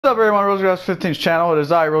What's up, everyone? RoseGrass15's channel. It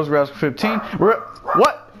is I, RoseGrass15.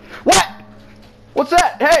 What? What's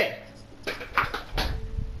that? Hey!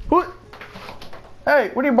 Who? Hey,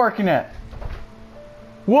 what are you barking at?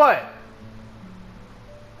 What?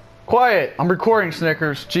 Quiet. I'm recording,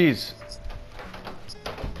 Snickers. Jeez.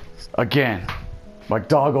 Again. My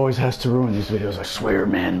dog always has to ruin these videos. I swear,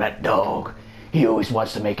 man, that dog. He always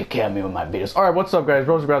wants to make a cameo in my videos. Alright, what's up, guys?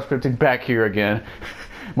 RoseGrass15 back here again.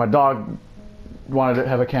 My dog wanted to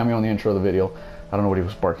have a cameo in the intro of the video. I don't know what he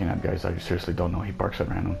was barking at, guys. I seriously don't know. He barks at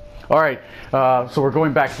random. Alright, so we're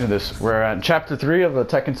going back into this. We're at chapter 3 of the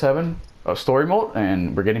Tekken 7 story mode,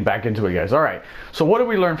 and we're getting back into it, guys. Alright, so what did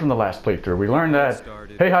we learn from the last playthrough? We learned that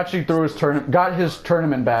Heihachi got his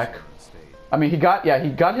tournament back. I mean, he got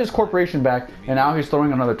his corporation back, and now he's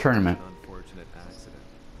throwing another tournament.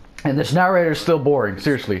 And this narrator is still boring,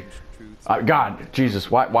 seriously. God,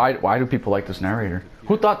 Jesus, why do people like this narrator?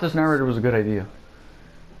 Who thought this narrator was a good idea?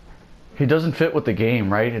 He doesn't fit with the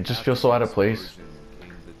game, right? It just feels so out of place.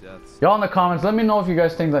 Y'all in the comments, let me know if you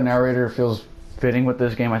guys think the narrator feels fitting with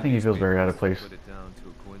this game. I think he feels very out of place.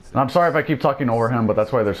 And I'm sorry if I keep talking over him, but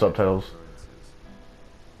that's why there's subtitles.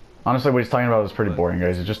 Honestly, what he's talking about is pretty boring,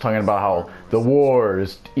 guys. He's just talking about how the war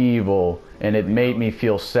is evil, and it made me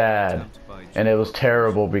feel sad. And it was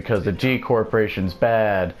terrible because the G Corporation's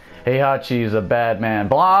bad. Heihachi is a bad man.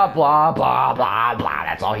 Blah, blah, blah, blah, blah.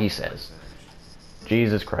 That's all he says.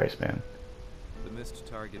 Jesus Christ, man. The missed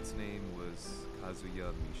target's name was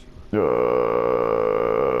Kazuya Mishima.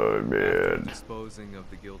 Man. After disposing of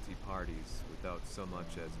the guilty parties without so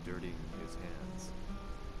much as dirtying his hands,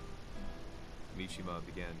 Mishima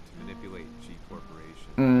began to manipulate G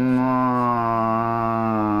Corporation.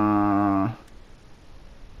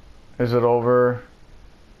 Is it over?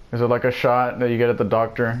 Is it like a shot that you get at the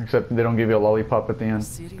doctor, except they don't give you a lollipop at the end?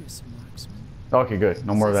 Okay, good.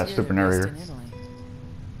 No more of that stupid narrator.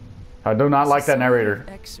 I do not like that narrator.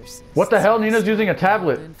 What the hell? Nina's using a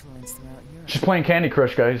tablet. She's playing Candy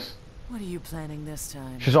Crush, guys. What are you planning this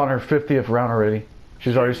time? She's on her 50th round already.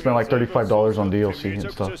 She's already spent like $35 on DLC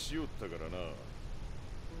and stuff.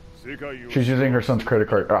 She's using her son's credit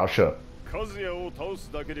card. Oh, shut up.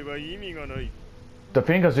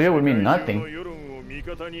 Defeating Kazuya would mean nothing.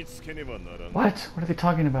 What? What are they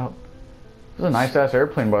talking about? This is a nice-ass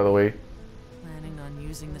airplane, by the way. Planning on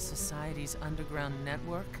using the society's underground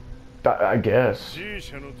network? I guess.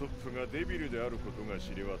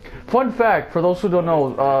 Fun fact, for those who don't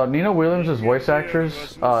know, Nina Williams' voice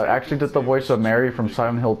actress actually did the voice of Mary from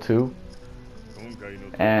Silent Hill 2.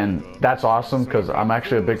 And that's awesome, because I'm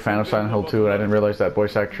actually a big fan of Silent Hill 2, and I didn't realize that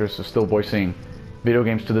voice actress is still voicing video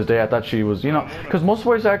games to this day. I thought she was, you know, because most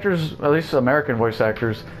voice actors, at least American voice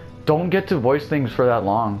actors, don't get to voice things for that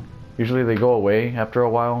long. Usually they go away after a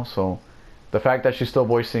while, so the fact that she's still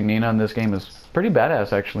voicing Nina in this game is pretty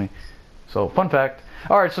badass, actually. So, fun fact.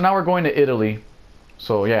 Alright, so now we're going to Italy.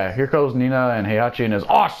 So, yeah, here goes Nina and Heihachi and his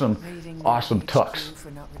awesome tux.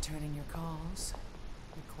 For not returning your calls.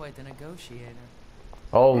 You're quite the negotiator.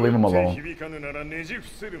 Oh, leave them alone.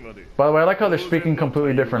 By the way, I like how they're speaking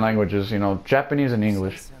completely different languages, you know, Japanese and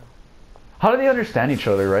English. How do they understand each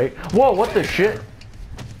other, right? Whoa, what the shit?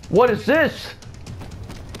 What is this?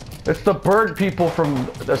 It's the bird people from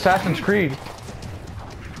Assassin's Creed.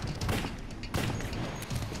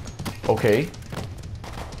 Okay.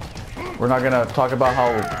 We're not gonna talk about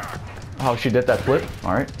how she did that flip,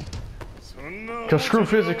 alright? Cause screw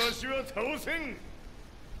physics.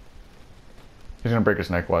 He's gonna break his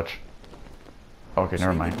neck, watch. Okay,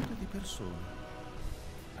 never mind.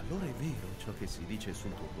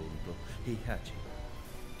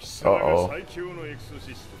 Uh-oh.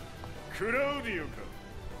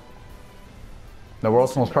 The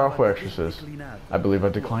world's most powerful exorcist. I believe I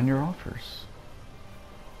decline your offers.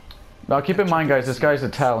 Now keep in mind, guys, this guy's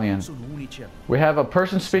Italian. We have a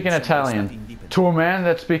person speaking Italian, to a man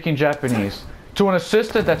that's speaking Japanese, to an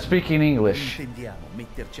assistant that's speaking English.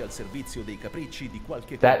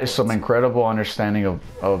 That is some incredible understanding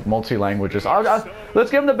of multi-languages. Let's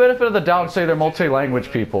give them the benefit of the doubt and say they're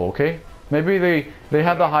multi-language people, okay? Maybe they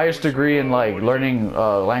have the highest degree in like learning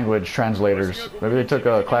language translators. Maybe they took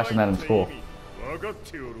a class in that in school.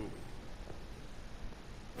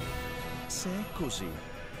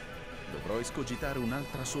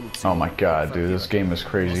 Oh my god, dude, this game is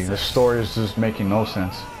crazy. The story is just making no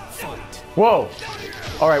sense. Whoa!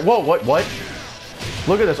 Alright, whoa, what?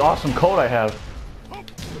 Look at this awesome coat I have.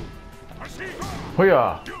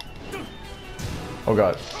 Hoo-yah! Oh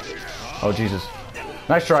god. Oh Jesus.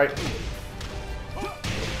 Nice try.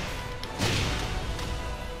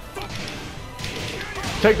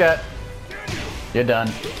 Take that. You're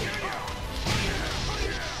done.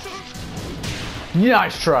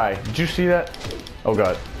 Nice try. Did you see that? Oh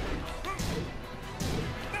god.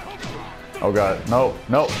 Oh god. No,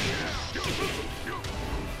 no.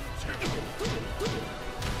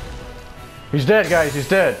 He's dead, guys. He's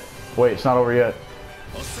dead. Wait, it's not over yet.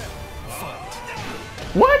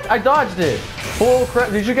 What? I dodged it. Full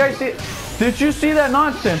crap. Did you guys see? Did you see that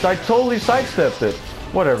nonsense? I totally sidestepped it.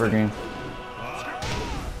 Whatever, game.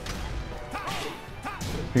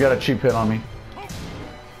 You got a cheap hit on me.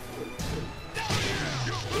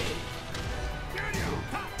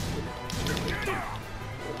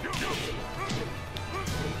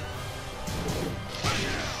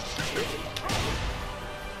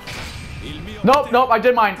 Nope, nope, I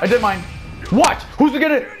did mine. I did mine. What? Who's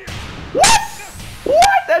gonna... What?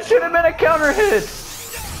 What? That should have been a counter hit.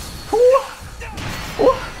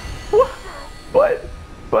 What?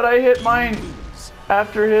 But I hit mine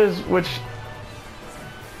after his, which...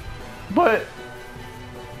 But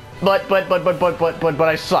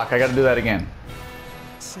I suck. I gotta do that again.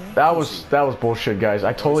 That was bullshit, guys.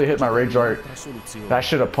 I totally hit my rage art. That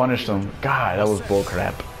should have punished him. God, that was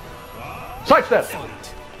bullcrap. Sidestep!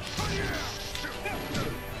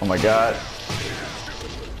 Oh my god.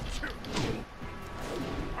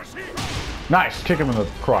 Nice! Kick him in the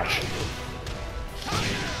crotch.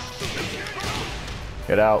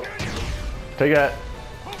 Get out. Take that.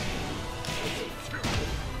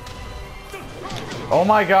 Oh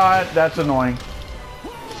my god, that's annoying.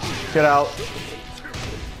 Get out.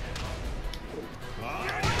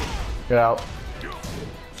 Get out.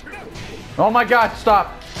 Oh my god,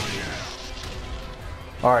 stop.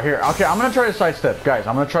 Alright, here. Okay, I'm gonna try to sidestep. Guys,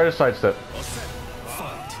 I'm gonna try to sidestep.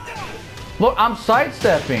 Look, I'm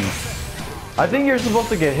sidestepping. I think you're supposed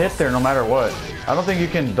to get hit there no matter what. I don't think you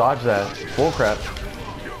can dodge that. Bullcrap.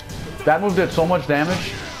 That move did so much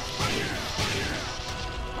damage.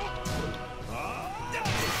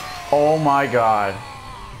 Oh my god.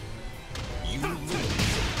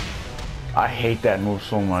 I hate that move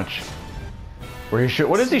so much. Where he shoot?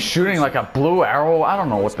 What is he shooting? Like a blue arrow? I don't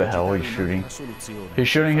know what the hell he's shooting. He's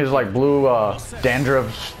shooting his like blue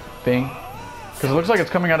dandruff thing, because it looks like it's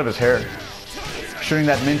coming out of his hair. Shooting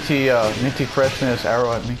that minty freshness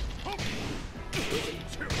arrow at me.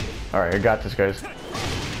 All right, I got this, guys.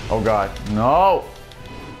 Oh god, no!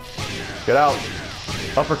 Get out!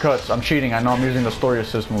 Uppercuts. I'm cheating. I know I'm using the story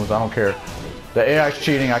assist moves. I don't care. The AI's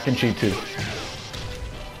cheating. I can cheat too.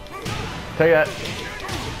 Take that.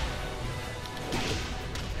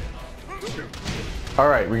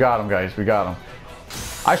 Alright, we got him, guys. We got him.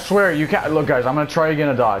 I swear, you can't... Look, guys, I'm going to try again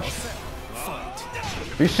to dodge.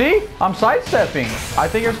 You see? I'm sidestepping. I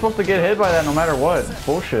think you're supposed to get hit by that no matter what.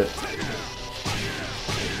 Bullshit.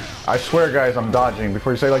 I swear, guys, I'm dodging.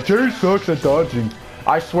 Before you say, like, Jerry sucks at dodging.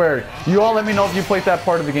 I swear. You all let me know if you played that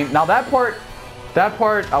part of the game. Now, that part,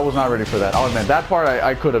 I was not ready for that. I'll admit, that part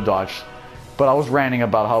I could have dodged. But I was ranting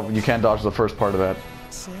about how you can't dodge the first part of that.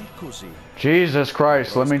 Jesus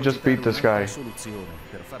Christ, let me just beat this guy.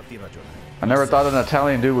 I never thought an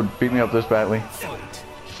Italian dude would beat me up this badly.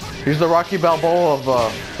 He's the Rocky Balboa of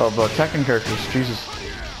Tekken characters. Jesus.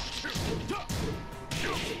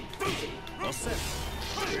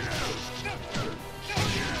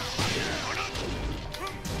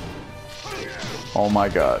 Oh my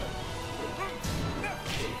god.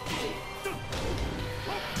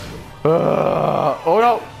 Oh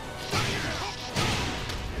no!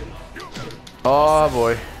 Oh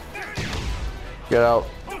boy. Get out.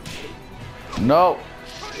 No!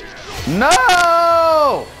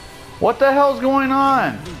 No! What the hell's going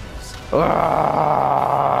on?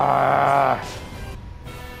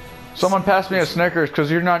 Someone pass me a Snickers,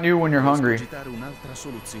 because you're not you when you're hungry.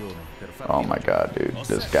 Oh my god, dude.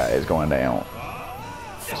 This guy is going down.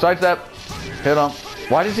 Sidestep. Hit him.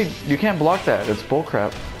 Why does he... You can't block that. It's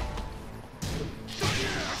bullcrap.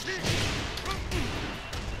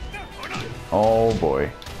 Oh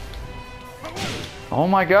boy. Oh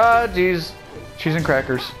my god, geez. Cheese and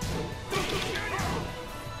crackers.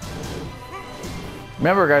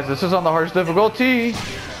 Remember, guys, this is on the hardest difficulty.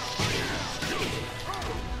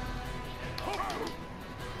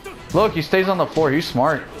 Look, he stays on the floor. He's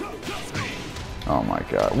smart. Oh my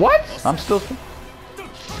god. What? I'm still...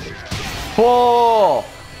 Bull!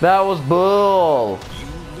 That was bull.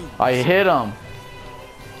 I hit him.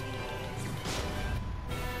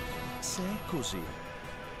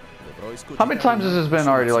 How many times has this been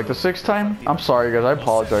already? Like the 6th time? I'm sorry, guys. I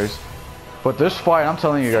apologize. But this fight, I'm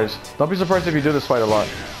telling you guys, don't be surprised if you do this fight a lot.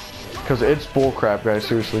 Because it's bullcrap, guys.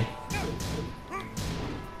 Seriously.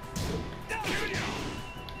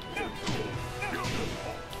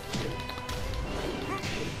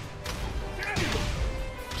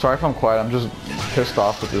 Sorry if I'm quiet. I'm just pissed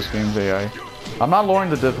off with this game's AI. I'm not lowering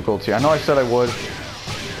the difficulty. I know I said I would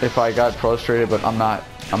if I got frustrated, but I'm not.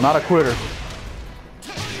 I'm not a quitter.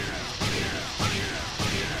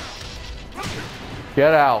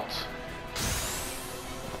 Get out.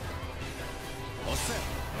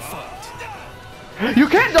 You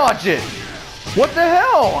can't dodge it! What the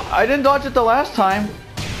hell? I didn't dodge it the last time.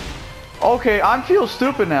 Okay, I feel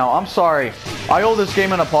stupid now. I'm sorry. I owe this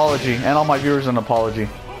game an apology, and all my viewers an apology.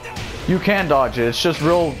 You can dodge it. It's just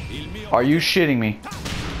real... Are you shitting me?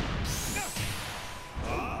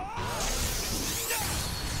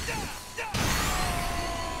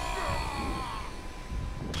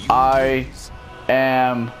 I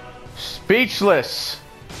am speechless.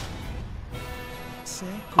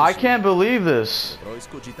 I can't believe this.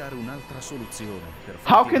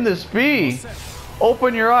 How can this be?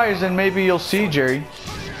 Open your eyes and maybe you'll see, Jerry.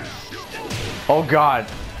 Oh God.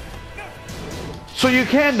 So you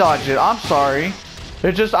can dodge it. I'm sorry.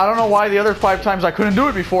 It just, I don't know why the other 5 times I couldn't do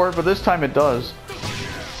it before, but this time it does.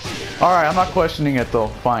 Alright, I'm not questioning it though.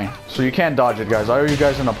 Fine. So you can dodge it, guys. I owe you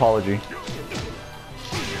guys an apology.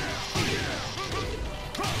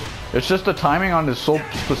 It's just the timing on this so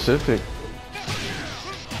specific.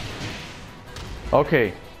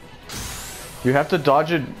 Okay. You have to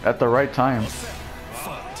dodge it at the right time.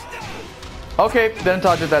 Okay, didn't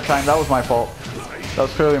dodge it that time. That was my fault. That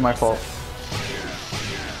was clearly my fault.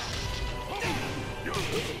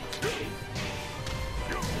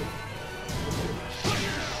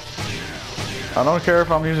 I don't care if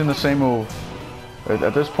I'm using the same move.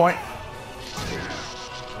 At this point...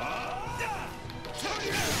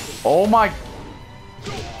 Oh my...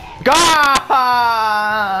 God!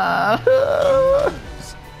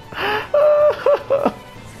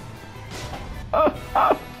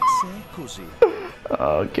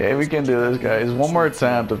 Okay, we can do this, guys. One more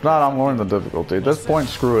attempt. If not, I'm lowering the difficulty. At this point,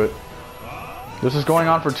 screw it. This is going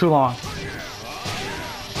on for too long.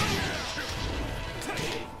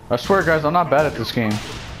 I swear, guys, I'm not bad at this game.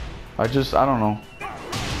 I don't know.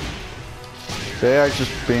 They're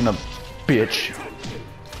just being a bitch.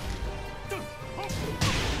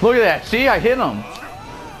 Look at that. See, I hit him.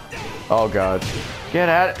 Oh, God. Get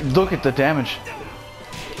at it. Look at the damage.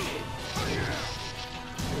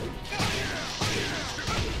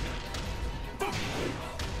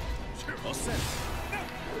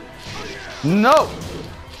 No!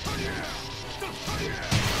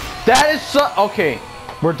 That is so... Okay,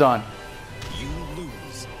 we're done.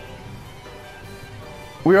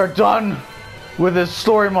 We are done with this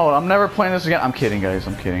story mode. I'm never playing this again. I'm kidding, guys.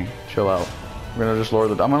 I'm kidding. Chill out. We're gonna just lower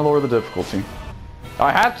the... I'm gonna lower the difficulty.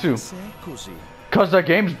 I had to. Because the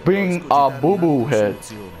game's being a boo-boo head.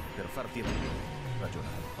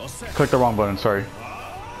 Click the wrong button, sorry.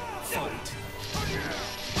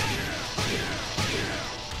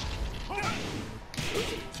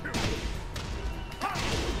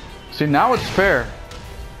 See, now it's fair.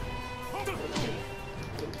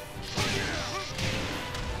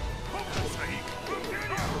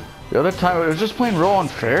 The other time, it was just plain real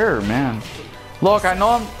unfair, man. Look, I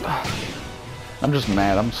know I'm just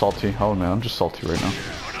mad. I'm salty. Oh, man, I'm just salty right now.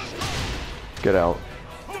 Get out.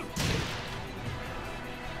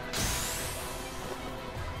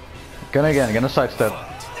 Gonna sidestep.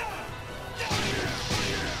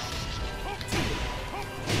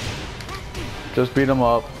 Just beat him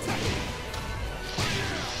up.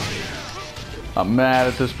 I'm mad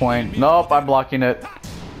at this point. Nope, I'm blocking it.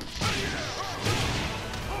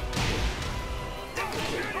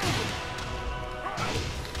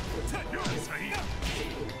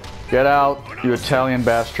 Get out, you Italian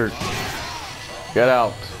bastard. Get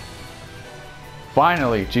out.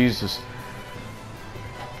 Finally, Jesus.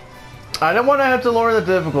 I didn't want to have to lower the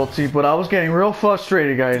difficulty, but I was getting real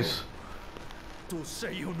frustrated, guys.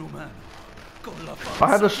 I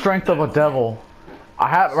have the strength of a devil.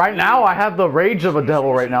 Right now I have the rage of a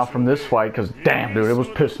devil right now from this fight, because damn, dude, it was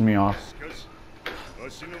pissing me off.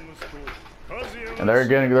 And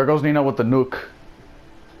there goes Nina with the nuke.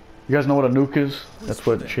 You guys know what a nuke is? That's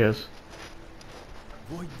what she has.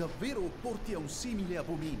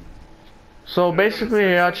 So basically,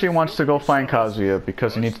 Heihachi wants to go find Kazuya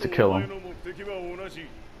because he needs to kill him.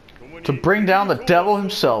 To bring down the devil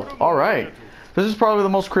himself. Alright. This is probably the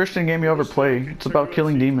most Christian game you ever play. It's about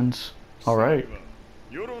killing demons. Alright.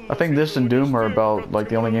 I think this and Doom are about like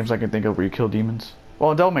the only games I can think of where you kill demons.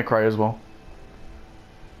 Well, Devil May Cry as well.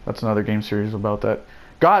 That's another game series about that.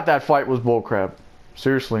 God, that fight was bullcrap.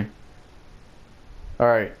 Seriously.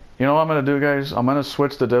 Alright. You know what I'm going to do, guys? I'm going to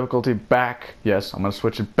switch the difficulty back. Yes, I'm going to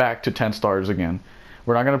switch it back to 10 stars again.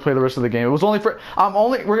 We're not going to play the rest of the game. It was only for...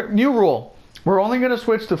 new rule. We're only going to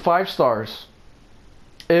switch to 5 stars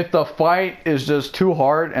if the fight is just too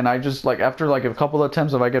hard, and I just like after like a couple of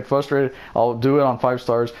attempts, if I get frustrated, I'll do it on 5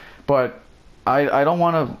 stars. But I don't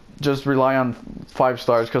want to just rely on 5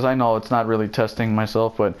 stars because I know it's not really testing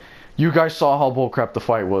myself. But you guys saw how bullcrap the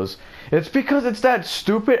fight was. It's because it's that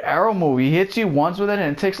stupid arrow move. He hits you once with it,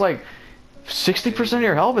 and it takes like 60% of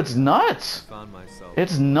your health. It's nuts.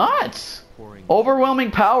 It's nuts.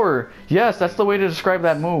 Overwhelming power. Yes, that's the way to describe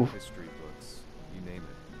that move.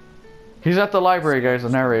 He's at the library, guys, the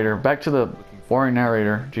narrator. Back to the boring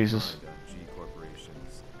narrator. Jesus.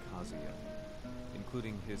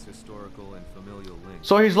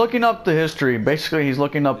 So he's looking up the history. Basically, he's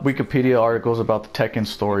looking up Wikipedia articles about the Tekken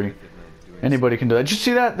story. Anybody can do that. Did you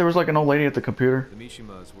see that? There was like an old lady at the computer. The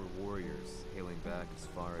Mishimas were warriors hailing back as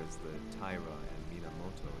far as the Taira and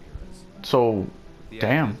Minamoto eras. So,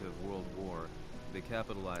 damn. They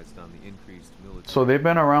capitalized on the increased military. So they've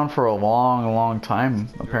been around for a long time,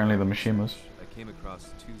 apparently, the Mishimas. I came across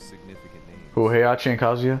 2 significant names. Who, Heihachi and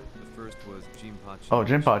Kazuya? The first was Jinpachi. Oh,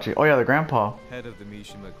 Jinpachi. Oh yeah, the grandpa. Head of the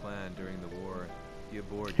Mishima clan during the war.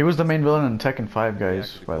 He was the main villain in Tekken 5,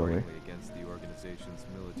 guys, by the way. Against the organization's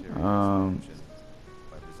military expansion,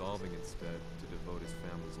 by resolving instead to devote his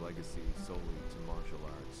family's legacy solely to martial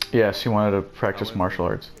arts. Yes, he wanted to practice martial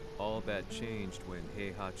arts. All that changed when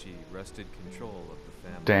Heihachi wrested control of the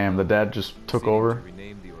family. Damn, the dad just took over. To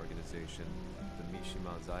rename the organization the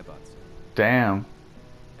Mishima Zaibatsu. Damn.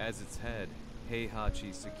 As its head,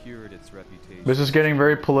 Heihachi secured its reputation. This is getting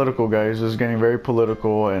very political, guys. This is getting very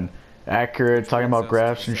political and accurate, talking about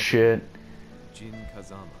graphs and shit. Jin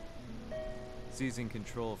Kazama. Seizing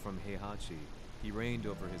control from Heihachi, he reigned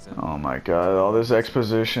over his empire. Oh my god, all this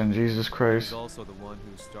exposition, Jesus Christ. He's also the one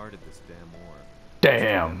who started this damn war.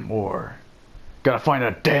 Damn war. Gotta find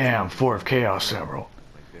a damn 4 of Chaos Emerald.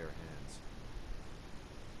 My bare hands.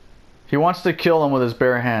 He wants to kill him with his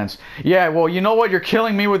bare hands. Yeah, well, you know what? You're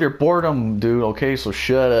killing me with your boredom, dude, okay? So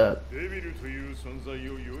shut up.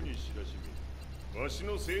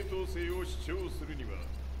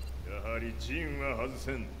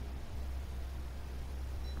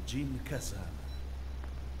 Jin Kazama.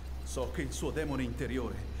 So che il suo demone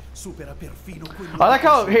interiore supera perfino quello. I like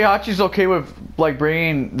how Heihachi's okay with like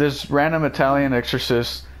bringing this random Italian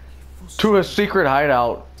exorcist to a secret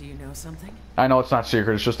hideout. Do you know something? I know it's not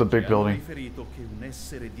secret, it's just a big building.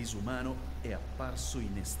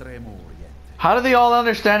 How do they all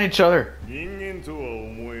understand each other?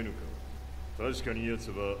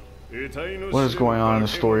 What is going on in the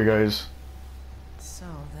story, guys? So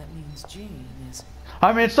that means Jean is...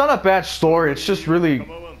 I mean, it's not a bad story, it's just really,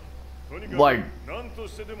 like,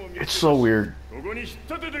 it's so weird.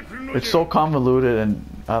 It's so convoluted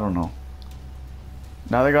and, I don't know.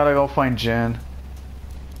 Now they gotta go find Jen.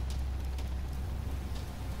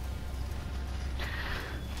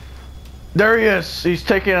 There he is. He's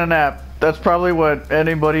taking a nap. That's probably what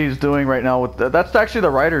anybody's doing right now. With that's actually the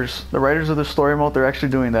writers of the story mode. They're actually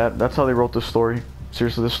doing that. That's how they wrote the story.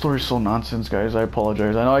 Seriously, this story's so nonsense, guys. I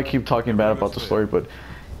apologize. I know I keep talking bad about the story, but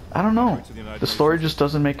I don't know. The story just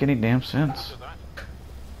doesn't make any damn sense.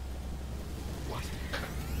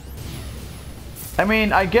 I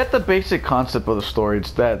mean, I get the basic concept of the story.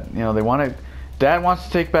 It's that, you know, Dad wants to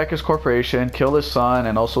take back his corporation, kill his son,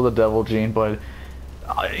 and also the devil gene, but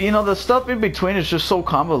you know, the stuff in between is just so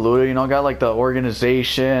convoluted. You know, got like the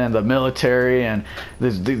organization and the military and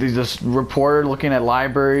this reporter looking at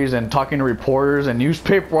libraries and talking to reporters and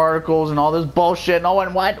newspaper articles and all this bullshit. No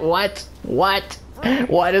one, what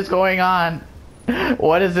is going on?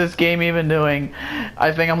 What is this game even doing?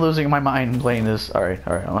 I think I'm losing my mind playing this. All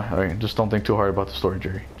right. Just don't think too hard about the story,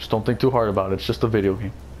 Jerry. Just don't think too hard about it. It's just a video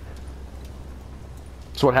game.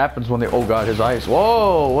 It's what happens when they. Oh God, his eyes.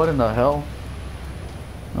 Whoa! What in the hell?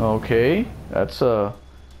 Okay, that's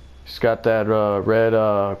he's got that red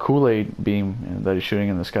Kool-Aid beam that he's shooting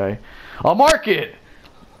in the sky. A market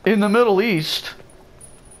in the Middle East.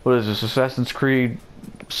 What is this? Assassin's Creed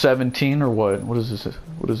 17 or what? What is this?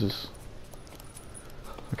 What is this?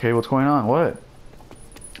 Okay, what's going on? What?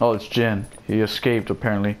 Oh, it's Jin. He escaped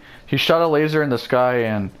apparently. He shot a laser in the sky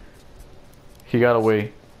and he got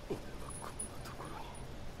away.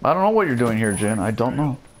 I don't know what you're doing here, Jin. I don't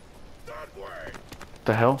know.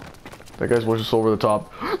 The hell? That guy's voice is over the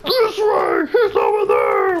top. This way! He's over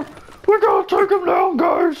there! We gotta take him down,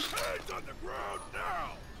 guys!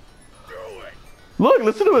 Look,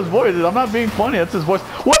 listen to his voice. I'm not being funny. That's his voice.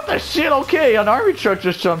 What the shit? Okay, an army truck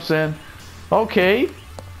just jumps in. Okay.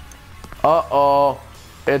 Uh-oh.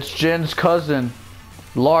 It's Jin's cousin,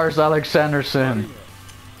 Lars Alexanderson.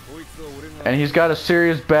 And he's got a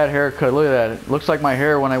serious bad haircut. Look at that. It looks like my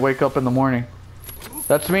hair when I wake up in the morning.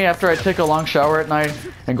 That's me after I take a long shower at night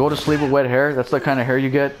and go to sleep with wet hair. That's the kind of hair you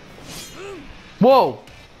get. Whoa!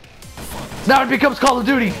 Now it becomes Call of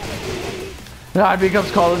Duty! Now it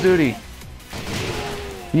becomes Call of Duty.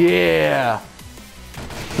 Yeah!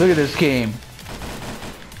 Look at this game.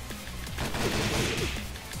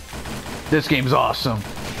 This game's awesome.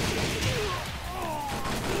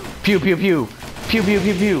 Pew pew pew. Pew pew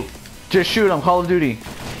pew pew. Just shoot him. Call of Duty.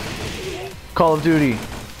 Call of Duty.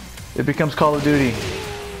 It becomes Call of Duty.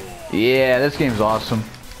 Yeah, this game's awesome.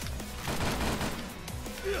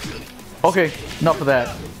 Okay, enough of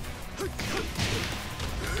that.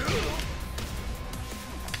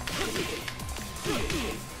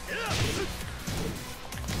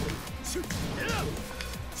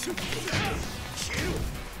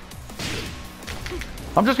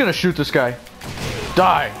 I'm just gonna shoot this guy.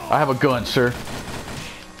 Die! I have a gun, sir.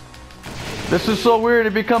 This is so weird.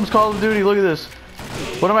 It becomes Call of Duty. Look at this.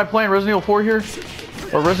 What am I playing? Resident Evil 4 here?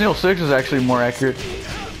 Or Resident Evil 6 is actually more accurate.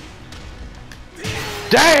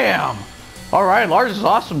 Damn! Alright, Lars is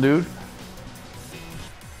awesome, dude.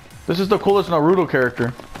 This is the coolest Naruto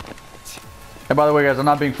character. And by the way, guys, I'm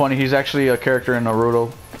not being funny. He's actually a character in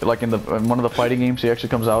Naruto. Like in one of the fighting games. He actually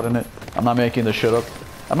comes out in it. I'm not making this shit up.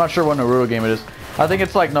 I'm not sure what Naruto game it is. I think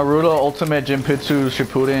it's like Naruto Ultimate Jinputsu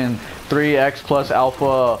Shippuden 3X plus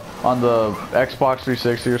Alpha on the Xbox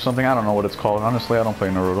 360 or something. I don't know what it's called. Honestly, I don't play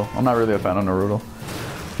Naruto. I'm not really a fan of Naruto.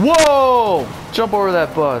 Whoa! Jump over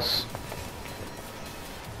that bus.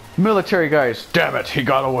 Military guys. Damn it, he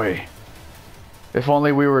got away. If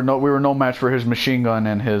only we were no match for his machine gun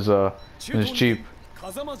and his Jeep.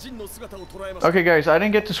 Okay guys, I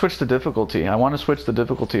didn't get to switch the difficulty. I want to switch the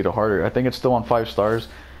difficulty to harder. I think it's still on 5 stars.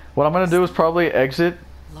 What I'm going to do is probably exit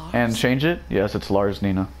and change it. Yes, it's Lars,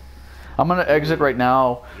 Nina. I'm going to exit right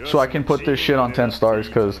now so I can put this shit on 10 stars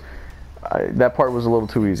because that part was a little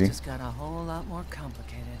too easy. Just got a whole lot more complicated.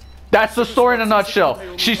 That's the story in a nutshell.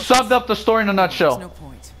 She subbed up the story in a nutshell. There's no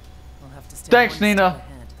point. We'll have to stay Thanks, one step Nina. ahead.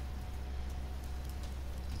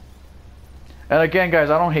 And again, guys,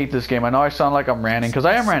 I don't hate this game. I know I sound like I'm ranting, because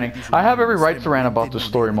I am ranting. I have every right to rant about the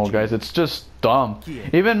story mode, guys. It's just dumb.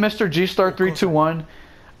 Even Mr. G-Star321,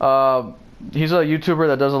 he's a YouTuber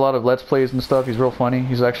that does a lot of Let's Plays and stuff. He's real funny.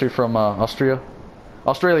 He's actually from Australia,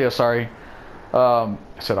 sorry. I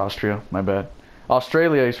said Austria, my bad.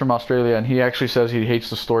 Australia, he's from Australia, and he actually says he hates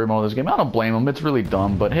the story mode of this game. I don't blame him. It's really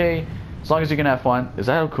dumb, but hey, as long as you can have fun. Is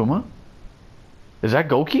that Akuma? Is that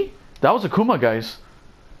Goki? That was Akuma, guys.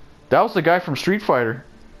 That was the guy from Street Fighter.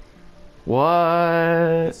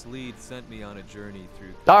 What? This lead sent me on a journey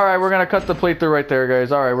through. Alright, we're gonna cut the playthrough right there,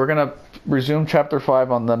 guys. Alright, we're gonna resume chapter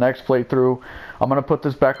 5 on the next playthrough. I'm gonna put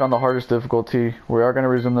this back on the hardest difficulty. We are gonna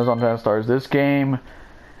resume this on 10 stars. This game,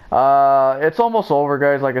 it's almost over,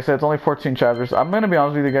 guys. Like I said, it's only 14 chapters. I'm gonna be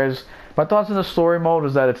honest with you guys. My thoughts in the story mode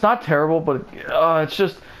is that it's not terrible, but it's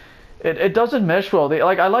just it doesn't mesh well.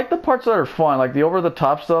 I like the parts that are fun, like the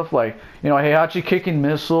over-the-top stuff, like, you know, Heihachi kicking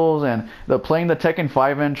missiles and playing the Tekken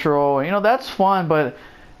 5 intro. You know, that's fun, but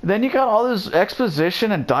then you got all this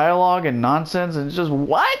exposition and dialogue and nonsense, and it's just,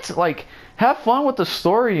 what? Like, have fun with the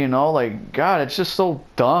story, you know? Like, God, it's just so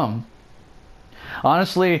dumb.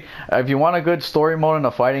 Honestly, if you want a good story mode in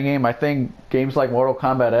a fighting game, I think games like Mortal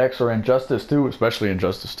Kombat X or Injustice 2, especially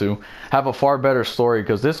Injustice 2, have a far better story,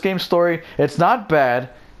 because this game's story, it's not bad.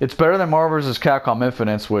 It's better than Marvel vs. Capcom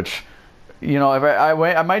Infinite, which, you know, if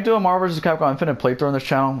I might do a Marvel vs. Capcom Infinite playthrough on this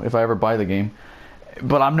channel if I ever buy the game.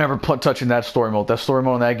 But I'm never touching that story mode. That story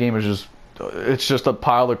mode in that game is just, it's just a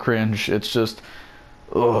pile of cringe. It's just,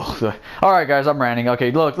 ugh. Alright guys, I'm ranting.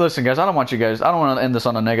 Okay, look, listen guys, I don't want to end this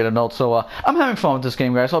on a negative note, so I'm having fun with this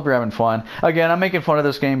game, guys. Hope you're having fun. Again, I'm making fun of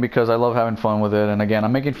this game because I love having fun with it, and again,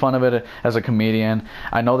 I'm making fun of it as a comedian.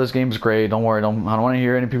 I know this game's great, don't worry, I don't want to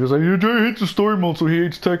hear any people say, Jay hates the story mode, so he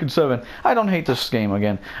hates Tekken 7. I don't hate this game,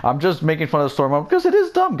 again. I'm just making fun of the story mode because it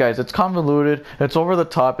is dumb, guys. It's convoluted, it's over the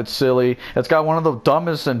top, it's silly, it's got one of the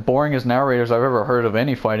dumbest and boringest narrators I've ever heard of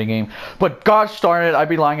any fighting game. But gosh darn it, I'd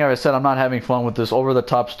be lying if I said I'm not having fun with this over the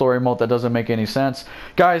top story mode that doesn't make any sense.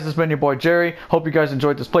 Guys, this has been your boy Jerry. Hope you guys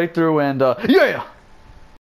enjoyed this playthrough, and yeah!